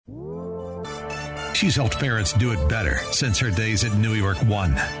She's helped parents do it better since her days at New York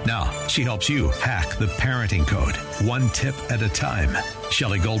One. Now, she helps you hack the parenting code, one tip at a time.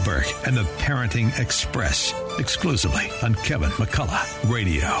 Shelley Goldberg and the Parenting Express, exclusively on Kevin McCullough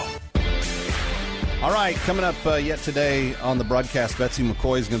Radio. All right, coming up yet today on the broadcast, Betsy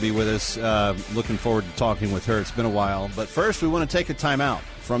McCoy is going to be with us. Looking forward to talking with her. It's been a while. But first, we want to take a time out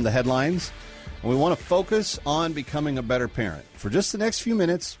from the headlines, and we want to focus on becoming a better parent. For just the next few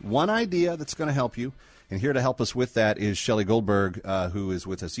minutes, one idea that's going to help you. And here to help us with that is Shelley Goldberg, who is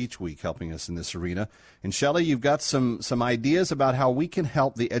with us each week helping us in this arena. And Shelley, you've got some ideas about how we can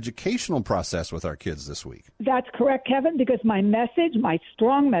help the educational process with our kids this week. That's correct, Kevin, because my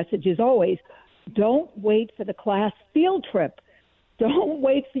strong message is always, don't wait for the class field trip. Don't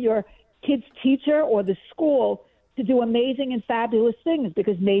wait for your kid's teacher or the school to do amazing and fabulous things,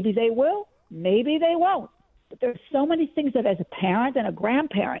 because maybe they will, maybe they won't. But there's so many things that as a parent and a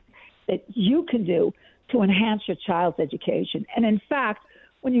grandparent that you can do to enhance your child's education. And in fact,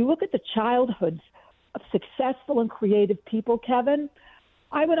 when you look at the childhoods of successful and creative people, Kevin,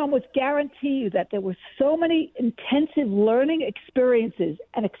 I would almost guarantee you that there were so many intensive learning experiences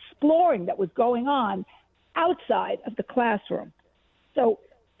and exploring that was going on outside of the classroom. So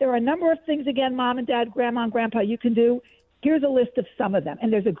there are a number of things, again, mom and dad, grandma and grandpa, you can do. Here's a list of some of them.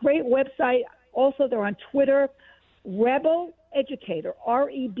 And there's a great website. Also, they're on Twitter, Rebel Educator,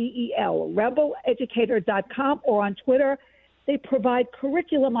 REBEL, rebeleducator.com, or on Twitter. They provide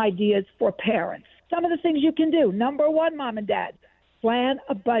curriculum ideas for parents. Some of the things you can do. Number one, mom and dad, plan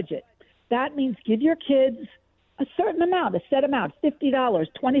a budget. That means give your kids a certain amount, a set amount, $50,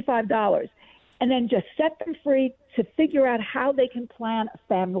 $25, and then just set them free to figure out how they can plan a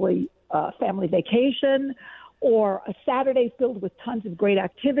family vacation or a Saturday filled with tons of great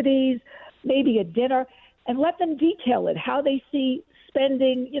activities, maybe a dinner, and let them detail it, how they see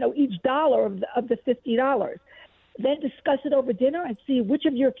spending, each dollar of the $50. Then discuss it over dinner and see which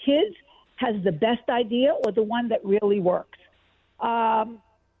of your kids has the best idea or the one that really works.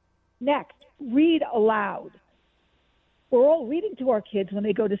 Next, read aloud. We're all reading to our kids when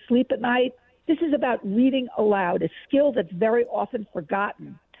they go to sleep at night. This is about reading aloud, a skill that's very often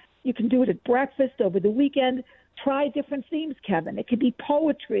forgotten. You can do it at breakfast, over the weekend. Try different themes, Kevin. It could be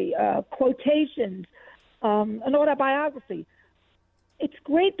poetry, quotations, an autobiography. It's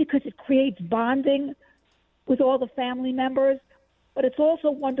great because it creates bonding with all the family members, but it's also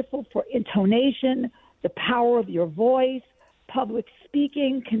wonderful for intonation, the power of your voice, public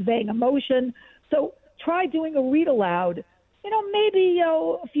speaking, conveying emotion. So try doing a read aloud, maybe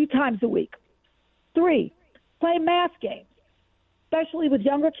a few times a week. 3, play math games, especially with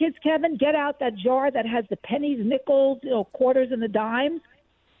younger kids, Kevin. Get out that jar that has the pennies, nickels, quarters, and the dimes,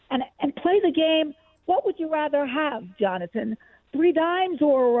 and play the game. What would you rather have, Jonathan? 3 dimes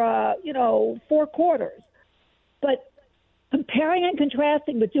or, 4 quarters? But comparing and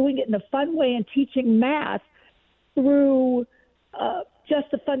contrasting, but doing it in a fun way and teaching math through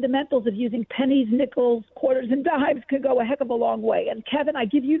just the fundamentals of using pennies, nickels, quarters, and dimes can go a heck of a long way. And, Kevin, I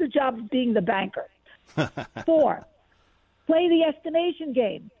give you the job of being the banker. 4, play the estimation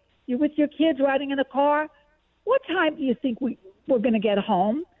game. You're with your kids riding in a car. What time do you think we're going to get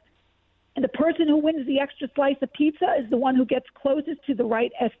home? And the person who wins the extra slice of pizza is the one who gets closest to the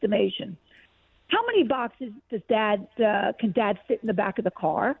right estimation. How many boxes can Dad fit in the back of the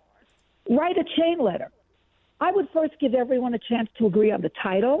car? Write a chain letter. I would first give everyone a chance to agree on the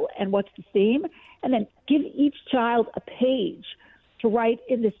title and what's the theme, and then give each child a page to write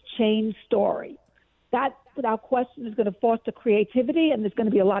in this chain story. That, without question, is going to foster creativity, and there's going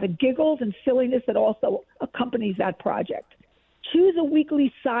to be a lot of giggles and silliness that also accompanies that project. Choose a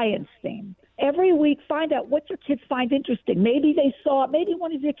weekly science theme. Every week, find out what your kids find interesting. Maybe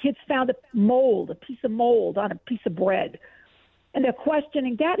one of your kids found a piece of mold on a piece of bread, and they're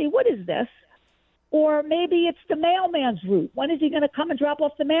questioning, Daddy, what is this? Or maybe it's the mailman's route. When is he going to come and drop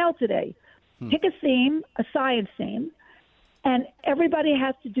off the mail today? Pick a theme, a science theme, and everybody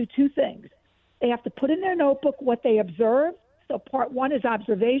has to do 2 things. They have to put in their notebook what they observe. So part 1 is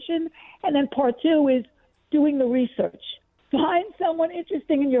observation, and then part 2 is doing the research. Find someone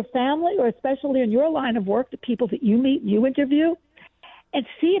interesting in your family, or especially in your line of work, the people that you meet and you interview, and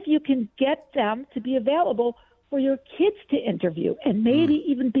see if you can get them to be available for your kids to interview, and maybe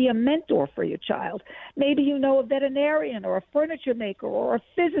even be a mentor for your child. Maybe you know a veterinarian or a furniture maker or a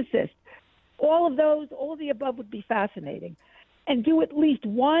physicist. All of the above would be fascinating. And do at least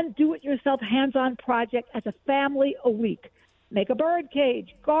one do-it-yourself hands-on project as a family a week. Make a bird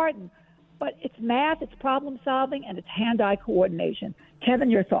cage, garden, but it's math, it's problem solving, and it's hand-eye coordination. Kevin,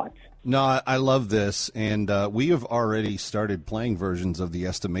 your thoughts? No, I love this, and we have already started playing versions of the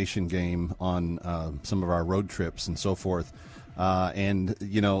estimation game on some of our road trips and so forth. And,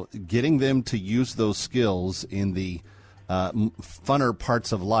 getting them to use those skills in the funner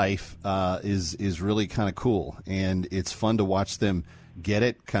parts of life is really kind of cool. And it's fun to watch them get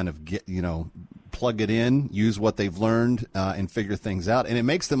it, plug it in, use what they've learned, and figure things out. And it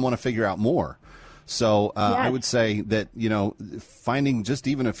makes them want to figure out more. So Yes. I would say that, finding just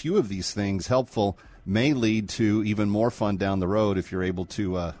even a few of these things helpful may lead to even more fun down the road if you're able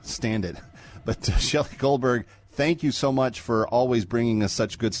to stand it. But Shelley Goldberg, thank you so much for always bringing us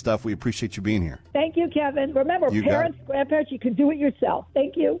such good stuff. We appreciate you being here. Thank you, Kevin. Remember, You parents, grandparents, you can do it yourself.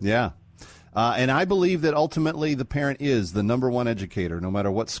 Thank you. Yeah. And I believe that ultimately the parent is the number one educator, no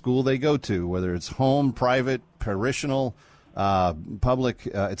matter what school they go to, whether it's home, private, parishional, public,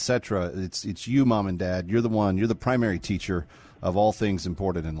 etc. It's you, Mom and Dad. You're the one. You're the primary teacher of all things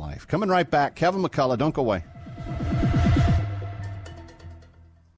important in life. Coming right back, Kevin McCullough. Don't go away.